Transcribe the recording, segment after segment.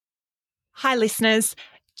Hi, listeners.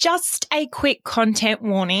 Just a quick content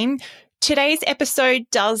warning. Today's episode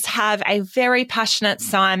does have a very passionate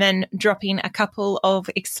Simon dropping a couple of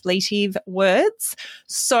expletive words.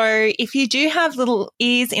 So if you do have little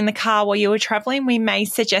ears in the car while you are traveling, we may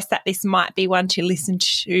suggest that this might be one to listen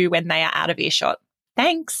to when they are out of earshot.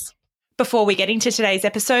 Thanks. Before we get into today's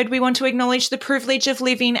episode, we want to acknowledge the privilege of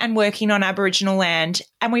living and working on Aboriginal land,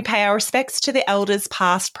 and we pay our respects to the elders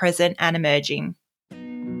past, present and emerging.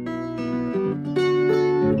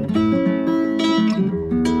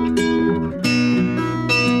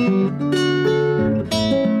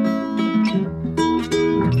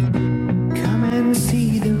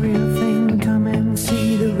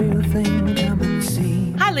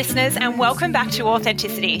 Listeners, and welcome back to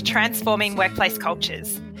Authenticity, Transforming Workplace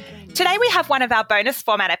Cultures. Today we have one of our bonus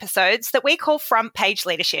format episodes that we call Front Page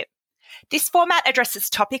Leadership. This format addresses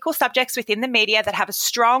topical subjects within the media that have a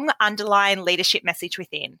strong underlying leadership message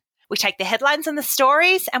within. We take the headlines and the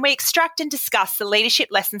stories and we extract and discuss the leadership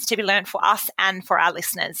lessons to be learned for us and for our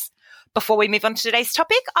listeners. Before we move on to today's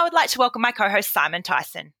topic, I would like to welcome my co-host Simon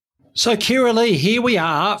Tyson. So, Kiralee, here we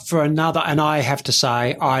are for another, and I have to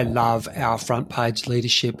say, I love our front page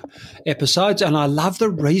leadership episodes and I love the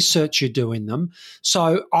research you do in them.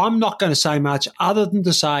 So I'm not going to say much other than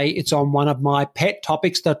to say it's on one of my pet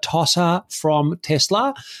topics. The tosser from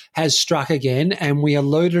Tesla has struck again, and we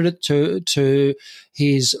alluded it to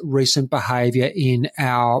his recent behaviour in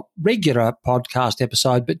our regular podcast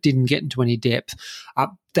episode, but didn't get into any depth.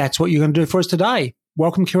 That's what you're going to do for us today.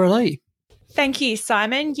 Welcome, Kiralee. Thank you,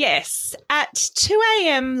 Simon. Yes, at 2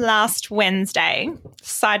 a.m. last Wednesday,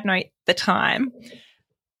 side note the time,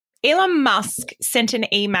 Elon Musk sent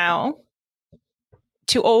an email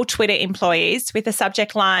to all Twitter employees with the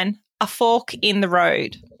subject line, "A fork in the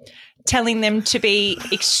road," telling them to be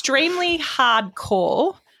extremely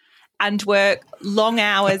hardcore and work long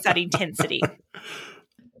hours at intensity.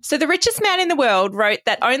 So the richest man in the world wrote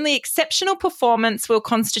that only exceptional performance will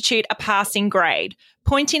constitute a passing grade,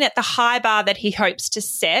 pointing at the high bar that he hopes to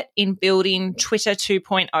set in building Twitter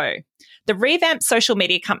 2.0. The revamped social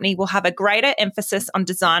media company will have a greater emphasis on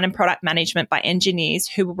design and product management by engineers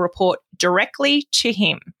who will report directly to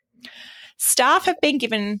him. Staff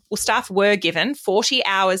were given 40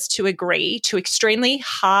 hours to agree to extremely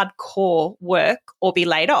hardcore work or be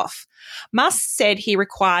laid off. Musk said he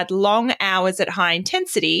required long hours at high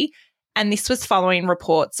intensity, and this was following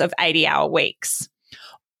reports of 80-hour weeks.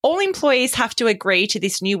 All employees have to agree to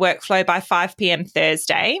this new workflow by 5 p.m.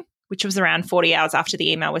 Thursday, which was around 40 hours after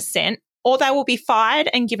the email was sent, or they will be fired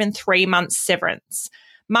and given 3 months severance.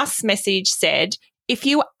 Musk's message said, "If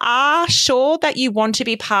you are sure that you want to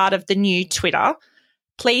be part of the new Twitter,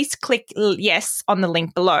 please click yes on the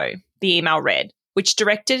link below," the email read, which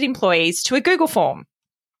directed employees to a Google form.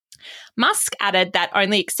 Musk added that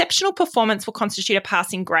only exceptional performance will constitute a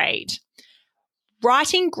passing grade.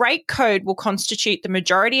 "Writing great code will constitute the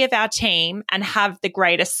majority of our team and have the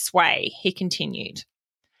greatest sway," he continued.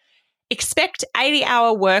 "Expect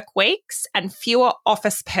 80-hour work weeks and fewer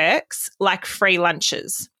office perks like free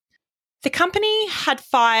lunches." The company had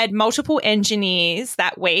fired multiple engineers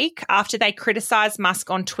that week after they criticised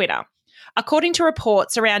Musk on Twitter. According to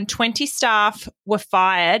reports, around 20 staff were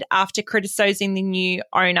fired after criticising the new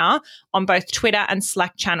owner on both Twitter and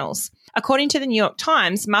Slack channels. According to the New York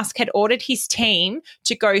Times, Musk had ordered his team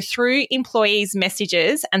to go through employees'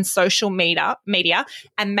 messages and social media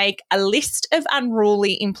and make a list of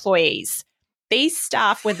unruly employees. These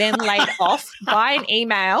staff were then laid off by an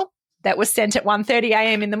email that was sent at 1:30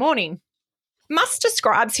 a.m. in the morning. Musk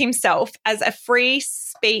describes himself as a free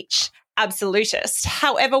speech absolutist.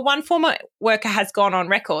 However, one former worker has gone on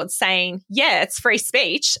record saying, yeah, it's free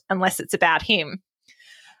speech unless it's about him.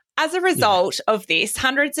 As a result of this,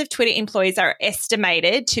 hundreds of Twitter employees are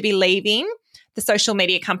estimated to be leaving the social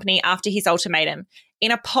media company after his ultimatum.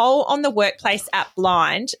 In a poll on the workplace app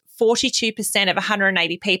Blind, 42% of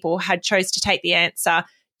 180 people had chose to take the answer,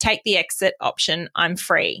 take the exit option, I'm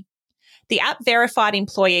free. The app verified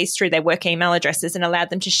employees through their work email addresses and allowed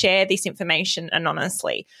them to share this information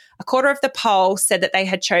anonymously. A quarter of the poll said that they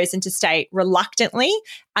had chosen to stay reluctantly,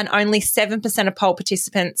 and only 7% of poll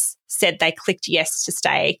participants said they clicked yes to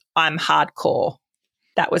stay, I'm hardcore.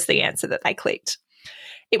 That was the answer that they clicked.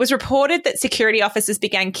 It was reported that security officers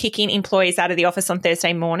began kicking employees out of the office on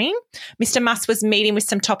Thursday morning. Mr. Musk was meeting with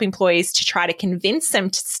some top employees to try to convince them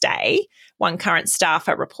to stay, one current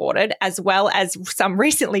staffer reported, as well as some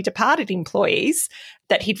recently departed employees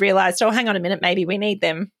that he'd realised, oh, hang on a minute, maybe we need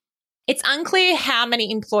them. It's unclear how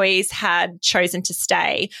many employees had chosen to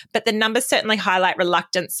stay, but the numbers certainly highlight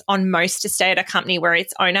reluctance on most to stay at a company where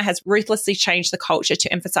its owner has ruthlessly changed the culture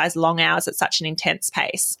to emphasize long hours at such an intense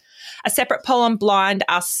pace. A separate poll on Blind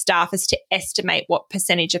asked staffers to estimate what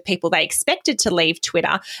percentage of people they expected to leave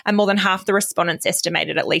Twitter, and more than half the respondents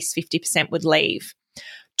estimated at least 50% would leave.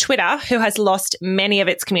 Twitter, who has lost many of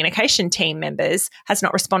its communication team members, has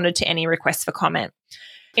not responded to any requests for comment.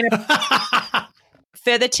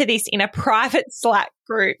 Further to this, in a private Slack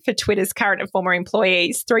group for Twitter's current and former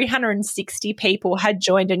employees, 360 people had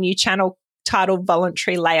joined a new channel titled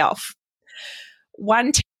Voluntary Layoff.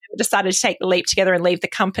 One team member decided to take the leap together and leave the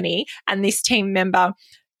company, and this team member,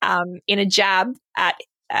 in a jab at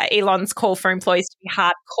Elon's call for employees to be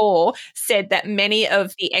hardcore, said that many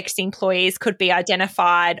of the ex-employees could be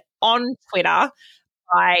identified on Twitter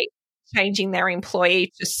by changing their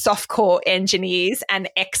employee to softcore engineers and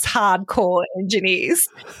ex-hardcore engineers.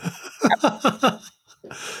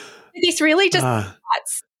 This really just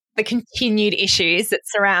highlights the continued issues that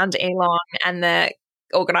surround Elon and the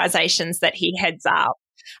organisations that he heads up.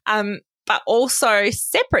 But also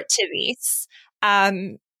separate to this,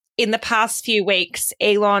 in the past few weeks,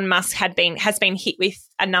 Elon Musk has been hit with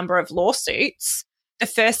a number of lawsuits. The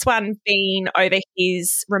first one being over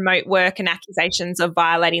his remote work and accusations of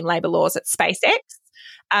violating labour laws at SpaceX.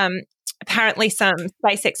 Apparently, some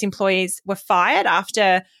SpaceX employees were fired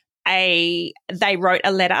after they wrote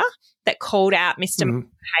a letter that called out Mr. Musk's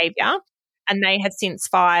behaviour, and they have since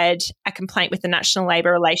filed a complaint with the National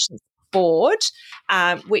Labour Relations Board,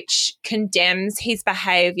 which condemns his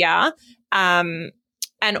behaviour and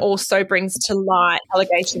also brings to light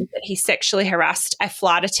allegations that he sexually harassed a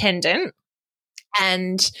flight attendant.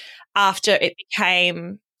 And after it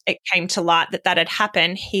came to light that had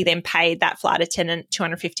happened, he then paid that flight attendant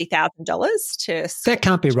 $250,000 to. That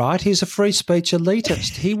can't be right. He's a free speech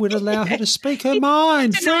elitist. He would allow her to speak her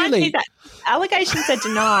mind freely. Allegations are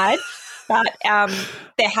denied, but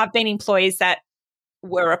there have been employees that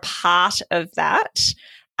were a part of that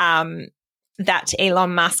that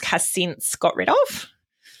Elon Musk has since got rid of.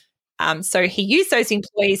 So he used those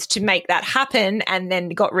employees to make that happen and then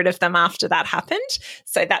got rid of them after that happened.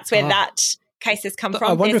 So that's where that case has come from.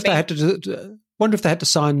 I wonder if they had to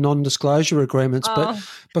sign non-disclosure agreements, but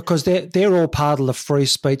because they're all part of the free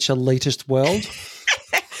speech elitist world.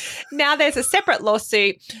 Now there's a separate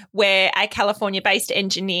lawsuit where a California-based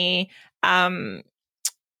engineer has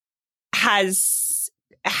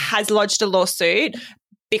lodged a lawsuit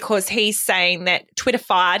because he's saying that Twitter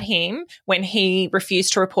fired him when he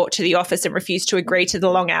refused to report to the office and refused to agree to the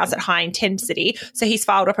long hours at high intensity. So he's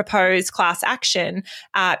filed a proposed class action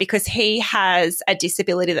because he has a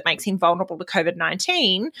disability that makes him vulnerable to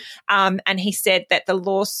COVID-19. And he said that the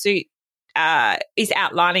lawsuit is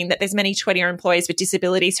outlining that there's many Twitter employees with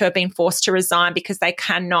disabilities who have been forced to resign because they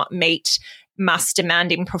cannot meet Musk's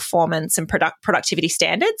demanding performance and productivity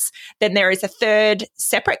standards. Then there is a third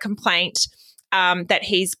separate complaint that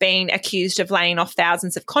he's been accused of laying off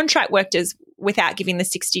thousands of contract workers without giving the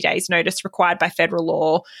 60 days notice required by federal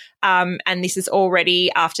law. And this is already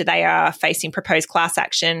after they are facing proposed class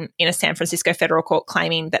action in a San Francisco federal court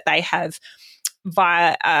claiming that they have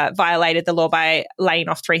violated the law by laying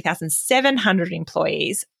off 3,700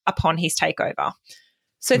 employees upon his takeover.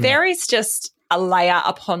 So there is just a layer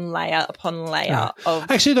upon layer upon layer of...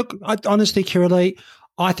 Actually, look, honestly, Kiralee,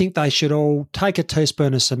 I think they should all take a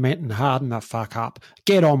teaspoon of cement and harden the fuck up.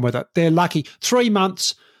 Get on with it. They're lucky. 3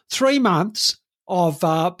 months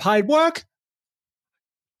of paid work.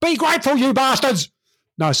 Be grateful, you bastards.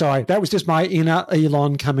 No, sorry. That was just my inner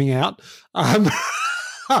Elon coming out. I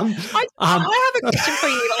have a question for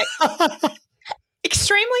you. Like,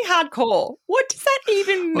 extremely hardcore. What does that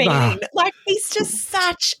even mean? Like, he's just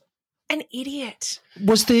such an idiot.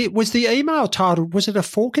 Was the email titled, was it a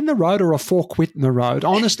fork in the road or a fork wit in the road?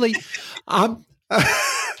 Honestly,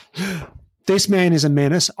 this man is a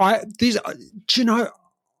menace. Do you know,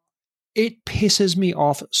 it pisses me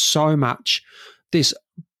off so much, this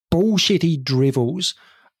bullshit he drivels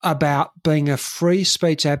about being a free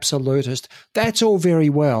speech absolutist. That's all very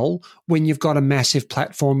well when you've got a massive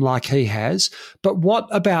platform like he has, but what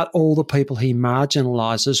about all the people he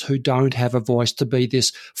marginalises who don't have a voice to be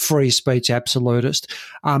this free speech absolutist?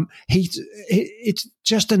 It's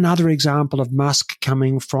just another example of Musk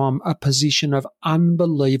coming from a position of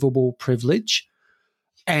unbelievable privilege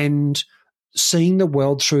and seeing the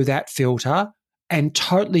world through that filter and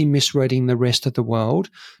totally misreading the rest of the world,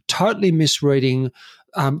 totally misreading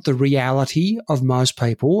the reality of most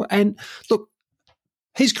people. And look,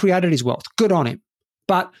 he's created his wealth. Good on him.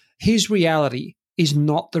 But his reality is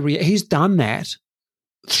not the he's done that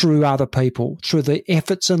through other people, through the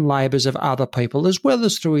efforts and labours of other people, as well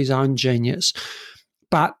as through his own genius.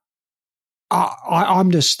 But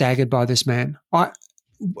I'm just staggered by this man. What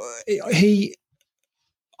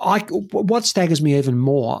staggers me even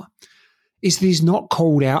more is that he's not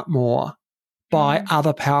called out more by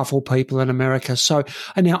other powerful people in America. So,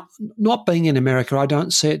 and now, not being in America, I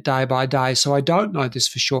don't see it day by day, so I don't know this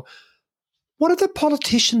for sure. What are the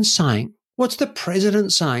politicians saying? What's the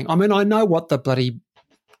president saying? I mean, I know what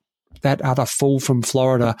that other fool from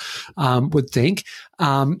Florida would think.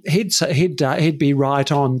 He'd be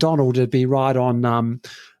right on, Donald would be right on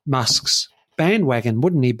Musk's bandwagon,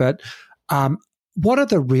 wouldn't he? But what are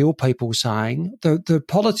the real people saying? The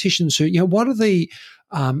politicians who, what are the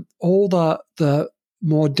all the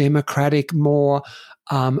more democratic, more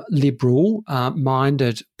liberal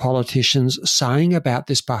minded politicians saying about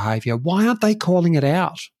this behaviour? Why aren't they calling it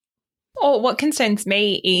out? Or what concerns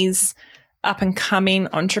me is up and coming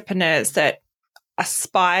entrepreneurs that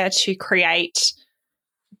aspire to create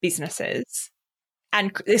businesses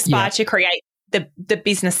and aspire to create the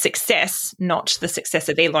business success, not the success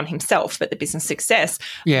of Elon himself, but the business success.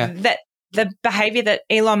 Yeah. That the behavior that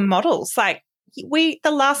Elon models, like the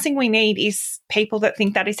last thing we need is people that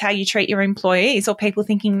think that is how you treat your employees, or people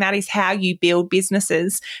thinking that is how you build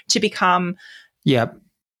businesses to become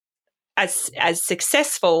as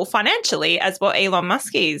successful financially as what Elon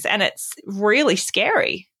Musk is. And it's really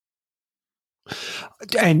scary.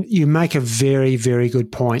 And you make a very, very good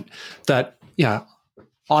point that,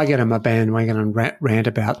 I get on my bandwagon and rant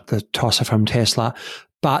about the tosser from Tesla,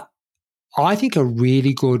 but I think a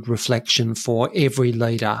really good reflection for every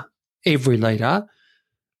leader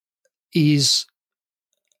is,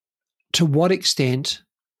 to what extent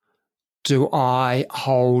do I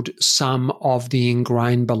hold some of the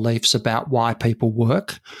ingrained beliefs about why people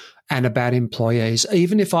work and about employees,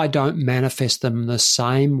 even if I don't manifest them the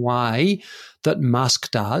same way that Musk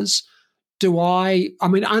does?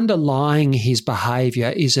 Underlying his behaviour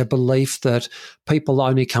is a belief that people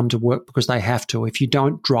only come to work because they have to. If you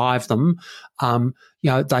don't drive them,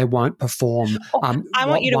 they won't perform. I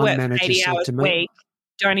want you to work 80 hours a week.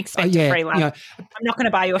 Don't expect a free lunch. I'm not going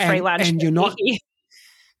to buy you a free lunch. And you're not.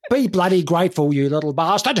 Be bloody grateful, you little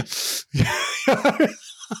bastard.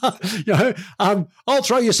 I'll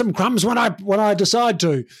throw you some crumbs when I decide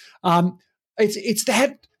to. It's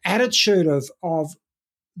that attitude of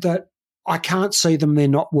that. I can't see them, they're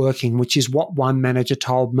not working, which is what one manager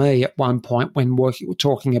told me at one point when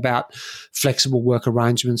talking about flexible work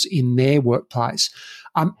arrangements in their workplace.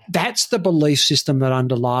 That's the belief system that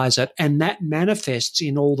underlies it, and that manifests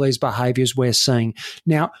in all these behaviours we're seeing.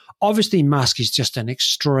 Now, obviously, Musk is just an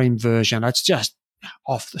extreme version. It's just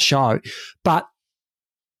off the show. But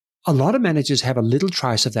a lot of managers have a little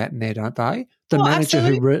trace of that in there, don't they? The manager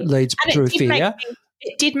absolutely. Who leads through fear.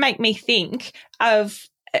 It did make me think of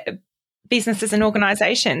businesses and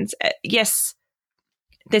organisations. Yes,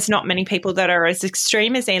 there's not many people that are as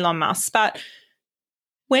extreme as Elon Musk, but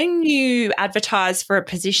when you advertise for a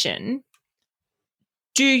position,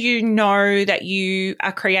 do you know that you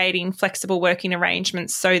are creating flexible working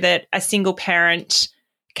arrangements so that a single parent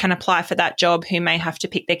can apply for that job who may have to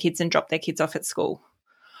pick their kids and drop their kids off at school?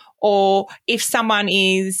 Or if someone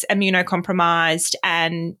is immunocompromised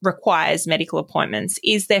and requires medical appointments,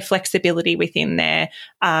 is there flexibility within their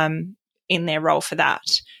in their role for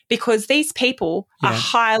that? Because these people are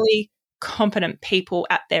highly competent people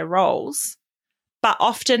at their roles, but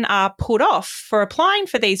often are put off for applying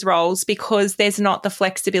for these roles because there's not the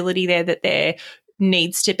flexibility there that there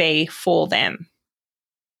needs to be for them.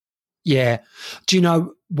 Yeah. Do you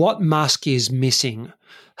know what Musk is missing?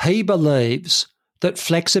 He believes that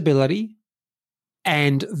flexibility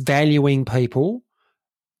and valuing people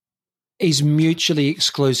is mutually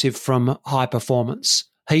exclusive from high performance.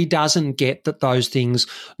 He doesn't get that those things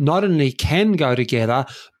not only can go together,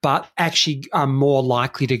 but actually are more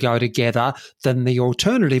likely to go together than the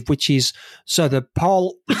alternative, which is, so the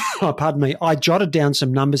poll, pardon me, I jotted down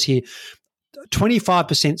some numbers here.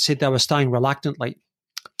 25% said they were staying reluctantly.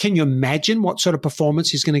 Can you imagine what sort of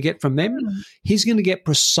performance he's going to get from them? He's going to get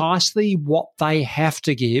precisely what they have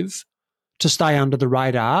to give to stay under the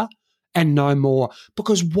radar and no more.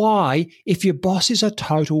 Because why, if your boss is a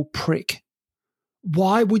total prick,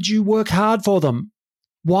 why would you work hard for them?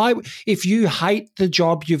 Why, if you hate the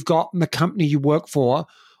job you've got in the company you work for,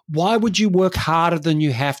 why would you work harder than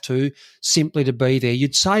you have to simply to be there?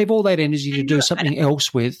 You'd save all that energy to do something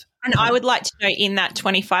else with. And I would like to know, in that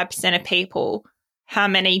 25% of people, how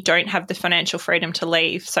many don't have the financial freedom to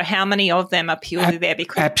leave? So how many of them are purely there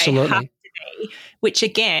because they have to be, which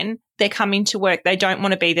again, they're coming to work. They don't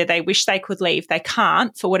want to be there. They wish they could leave. They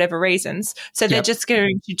can't for whatever reasons. So they're just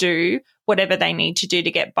going to do whatever they need to do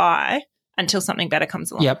to get by until something better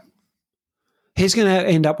comes along. Yep. He's going to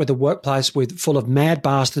end up with a workplace full of mad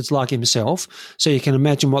bastards like himself. So you can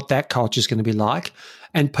imagine what that culture is going to be like.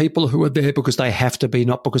 And people who are there because they have to be,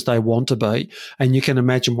 not because they want to be. And you can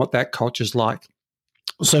imagine what that culture is like.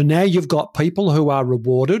 So now you've got people who are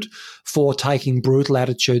rewarded for taking brutal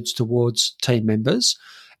attitudes towards team members,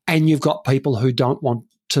 and you've got people who don't want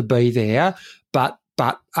to be there but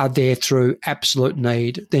are there through absolute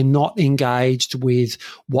need. They're not engaged with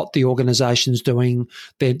what the organisation's doing.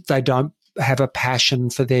 They don't have a passion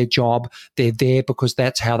for their job. They're there because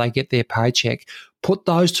that's how they get their paycheck. Put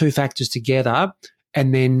those two factors together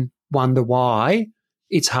and then wonder why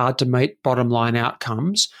it's hard to meet bottom line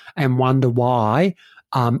outcomes, and wonder why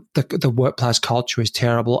the workplace culture is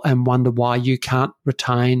terrible, and wonder why you can't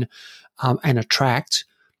retain and attract,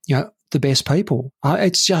 the best people.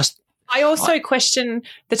 It's just. I also question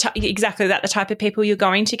exactly that, the type of people you're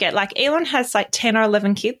going to get. Like Elon has like 10 or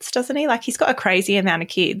 11 kids, doesn't he? Like he's got a crazy amount of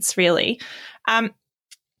kids, really.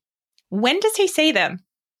 When does he see them?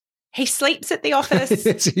 He sleeps at the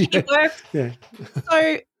office. He works. Yeah.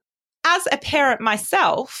 So as a parent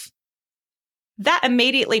myself, that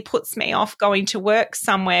immediately puts me off going to work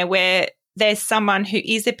somewhere where there's someone who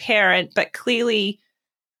is a parent but clearly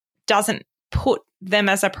doesn't put them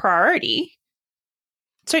as a priority.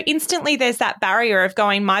 So instantly there's that barrier of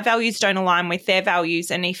going, my values don't align with their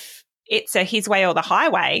values, and if it's a his way or the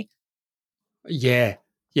highway. Yeah.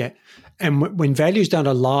 And when values don't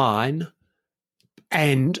align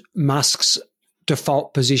and Musk's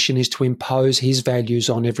default position is to impose his values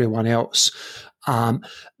on everyone else,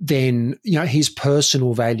 then his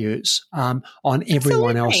personal values on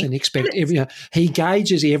everyone else, and expect he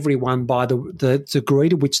gauges everyone by the degree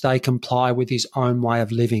to which they comply with his own way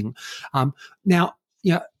of living. Now,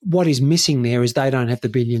 what is missing there is they don't have the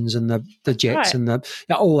billions and the jets and the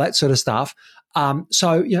all that sort of stuff.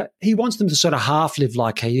 So he wants them to sort of half live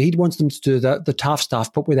like he wants them to do the tough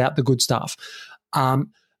stuff, but without the good stuff.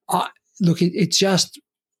 It's just.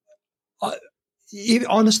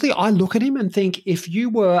 Honestly, I look at him and think, if you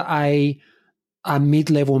were a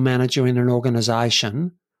mid-level manager in an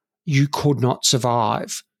organisation, you could not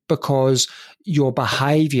survive, because your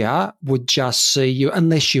behaviour would just see you,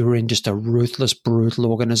 unless you were in just a ruthless, brutal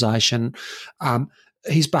organisation,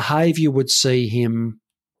 his behaviour would see him.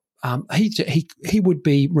 He would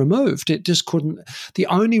be removed. It just couldn't. The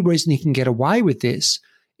only reason he can get away with this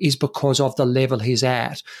is because of the level he's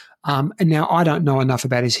at. And now I don't know enough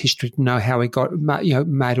about his history to know how he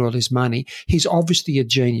made all his money. He's obviously a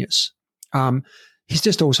genius. He's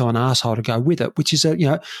just also an asshole to go with it, which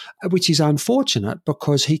is unfortunate,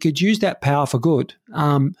 because he could use that power for good.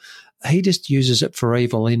 He just uses it for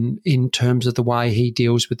evil in terms of the way he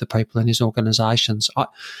deals with the people in his organisations.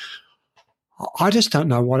 I just don't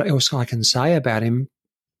know what else I can say about him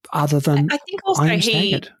other than I think also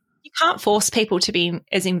you can't force people to be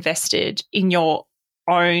as invested in your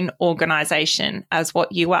own organisation as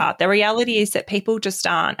what you are. The reality is that people just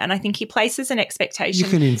aren't, and I think he places an expectation.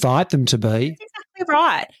 You can invite them to be. That's exactly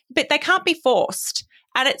right, but they can't be forced,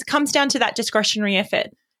 and it comes down to that discretionary effort,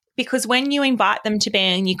 because when you invite them to be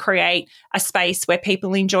and you create a space where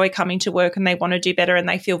people enjoy coming to work and they want to do better and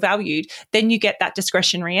they feel valued, then you get that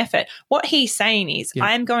discretionary effort. What he's saying is,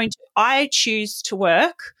 I choose to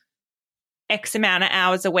work X amount of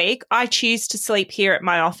hours a week. I choose to sleep here at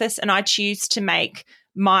my office, and I choose to make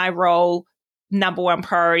my role number one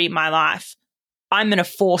priority in my life. I'm going to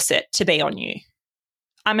force it to be on you.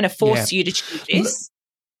 I'm going to force you to choose this,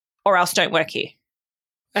 or else don't work here.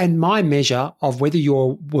 And my measure of whether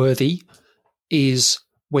you're worthy is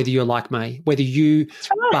whether you're like me, whether you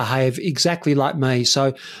behave exactly like me.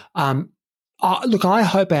 So, look, I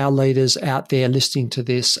hope our leaders out there listening to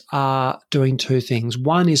this are doing two things.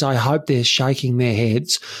 One is, I hope they're shaking their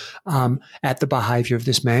heads at the behaviour of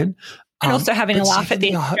this man. And also having a laugh at the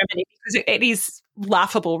extremity, because it is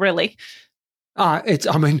laughable, really.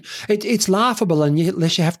 It's laughable,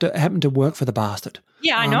 unless you happen to work for the bastard.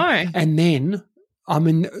 Yeah, I know. And then,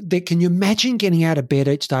 can you imagine getting out of bed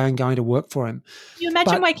each day and going to work for him? Can you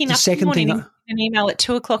imagine waking up in the morning and an email at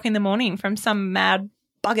 2:00 in the morning from some mad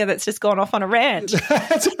bugger that's just gone off on a rant?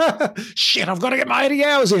 Shit, I've got to get my 80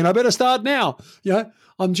 hours in. I better start now.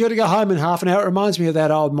 I'm due to go home in half an hour. It reminds me of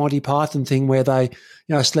that old Monty Python thing where they,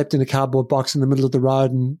 slept in a cardboard box in the middle of the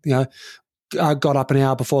road and, got up an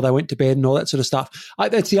hour before they went to bed and all that sort of stuff.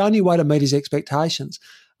 That's the only way to meet his expectations.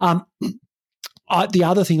 The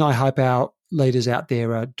other thing I hope our leaders out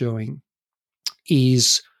there are doing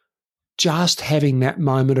is just having that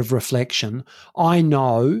moment of reflection. I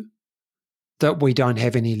know that we don't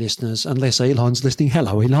have any listeners unless Elon's listening.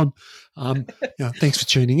 Hello, Elon. Thanks for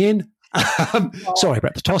tuning in. Sorry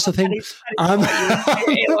about the tosser thing. I'm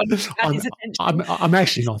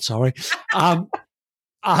actually not sorry. I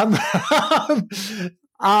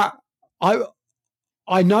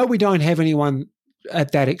know we don't have anyone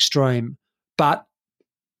at that extreme, but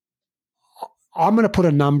I'm going to put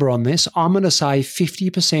a number on this. I'm going to say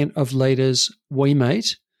 50% of leaders we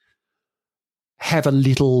meet have a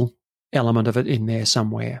little element of it in there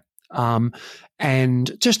somewhere.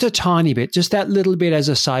 And just a tiny bit, just that little bit, as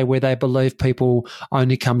I say, where they believe people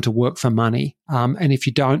only come to work for money. And if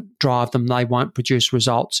you don't drive them, they won't produce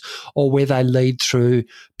results, or where they lead through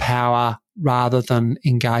power rather than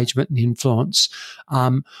engagement and influence,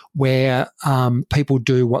 where people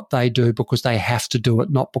do what they do because they have to do it,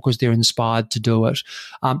 not because they're inspired to do it.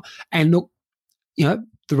 And look,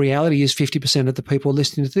 the reality is 50% of the people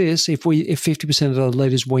listening to this, if 50% of the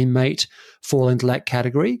leaders we meet fall into that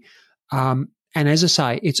category, and as I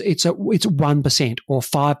say, it's 1% or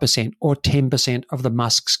 5% or 10% of the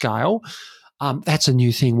Musk scale. That's a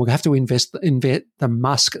new thing. We'll have to invest the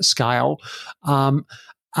Musk scale for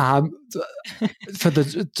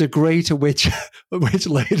the degree to which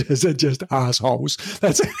leaders are just assholes.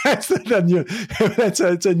 That's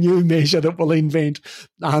a new measure that we'll invent.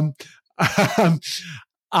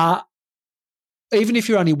 Even if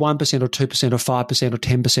you're only 1% or 2% or 5% or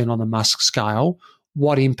 10% on the Musk scale,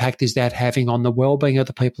 what impact is that having on the well-being of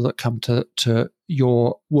the people that come to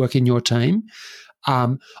your work in your team,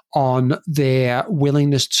 on their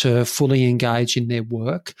willingness to fully engage in their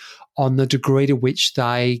work, on the degree to which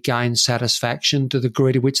they gain satisfaction, to the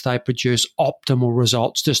degree to which they produce optimal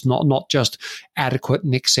results, just not just adequate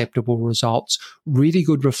and acceptable results. Really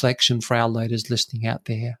good reflection for our leaders listening out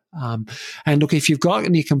there. And look, if you've got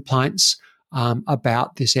any complaints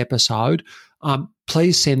about this episode,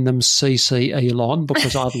 please send them CC Elon,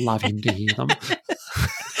 because I'd love him to hear them.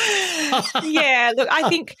 Yeah, look, I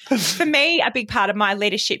think for me, a big part of my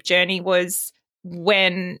leadership journey was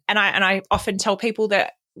and I often tell people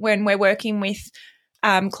that when we're working with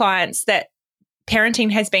clients, that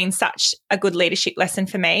parenting has been such a good leadership lesson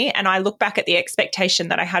for me. And I look back at the expectation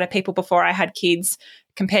that I had of people before I had kids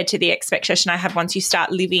compared to the expectation I have once you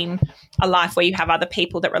start living a life where you have other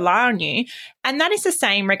people that rely on you. And that is the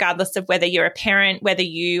same regardless of whether you're a parent, whether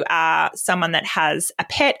you are someone that has a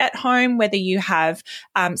pet at home, whether you have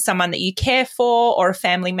someone that you care for, or a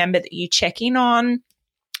family member that you check in on.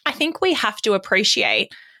 I think we have to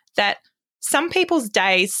appreciate that some people's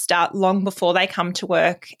days start long before they come to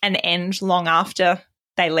work and end long after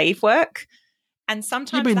they leave work. And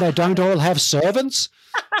sometimes you mean they don't all have servants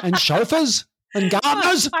and chauffeurs and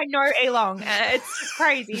gardeners? I know, Elon. It's just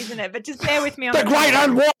crazy, isn't it? But just bear with me on the great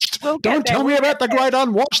unwashed. Don't tell me about the great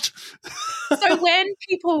unwashed. So when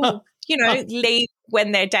people, leave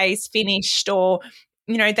when their day's finished, or,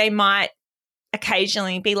 they might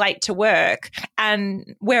occasionally be late to work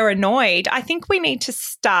and we're annoyed, I think we need to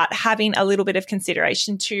start having a little bit of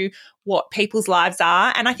consideration to what people's lives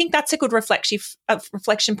are. And I think that's a good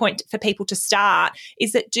reflection point for people to start,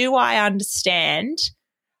 is that, do I understand?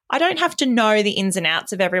 I don't have to know the ins and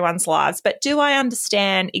outs of everyone's lives, but do I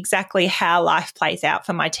understand exactly how life plays out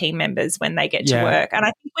for my team members when they get to work? And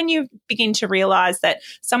I think when you begin to realise that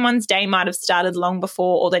someone's day might have started long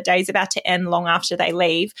before, or their day's about to end long after they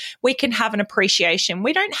leave, we can have an appreciation.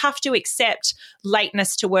 We don't have to accept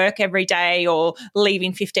lateness to work every day or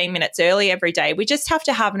leaving 15 minutes early every day. We just have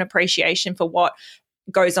to have an appreciation for what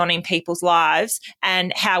goes on in people's lives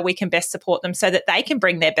and how we can best support them so that they can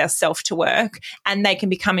bring their best self to work and they can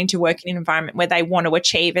be coming to work in an environment where they want to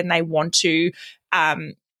achieve and they want to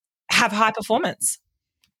have high performance.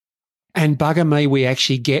 And bugger me, we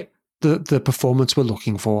actually get the performance we're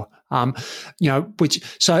looking for. I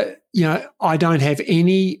don't have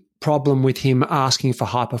any problem with him asking for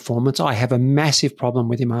high performance. I have a massive problem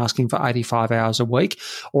with him asking for 85 hours a week,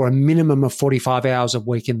 or a minimum of 45 hours a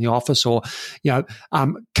week in the office, or,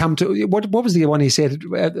 come to, what was the one he said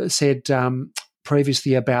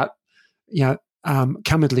previously about,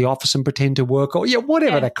 come into the office and pretend to work, or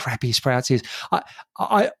whatever the crap he sprouts is.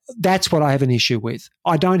 That's what I have an issue with.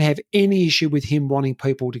 I don't have any issue with him wanting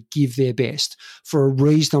people to give their best for a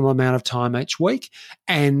reasonable amount of time each week,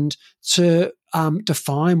 and to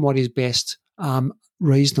define what is best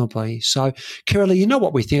reasonably. So, Kirralie, you know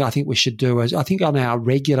what we think? I think we should do is, I think on our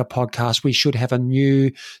regular podcast we should have a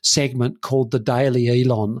new segment called the Daily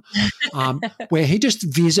Elon, where he just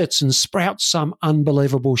visits and sprouts some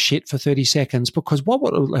unbelievable shit for 30 seconds, because what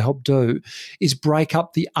it will help do is break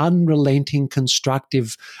up the unrelenting,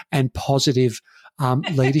 constructive and positive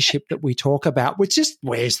leadership that we talk about, which just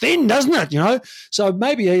wears thin, doesn't it? You know, so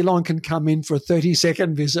maybe Elon can come in for a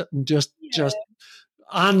 30-second visit and just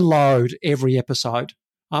unload every episode.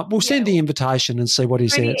 We'll send the invitation and see what he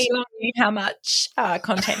says. Elon knew how much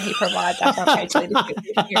content he provides our front page leadership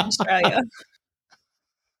here in Australia.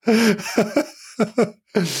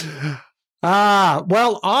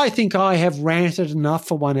 Well, I think I have ranted enough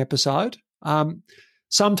for one episode.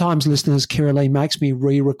 Sometimes, listeners, Kiralee makes me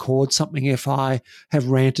re-record something if I have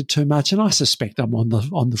ranted too much, and I suspect I'm on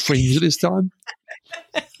the fringe this time.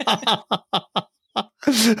 I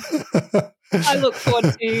look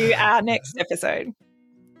forward to our next episode.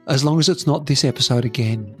 As long as it's not this episode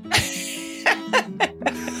again.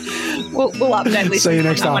 We'll update listeners. See you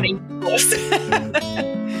next time.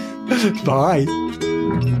 Bye.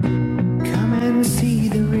 Come and see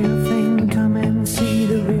the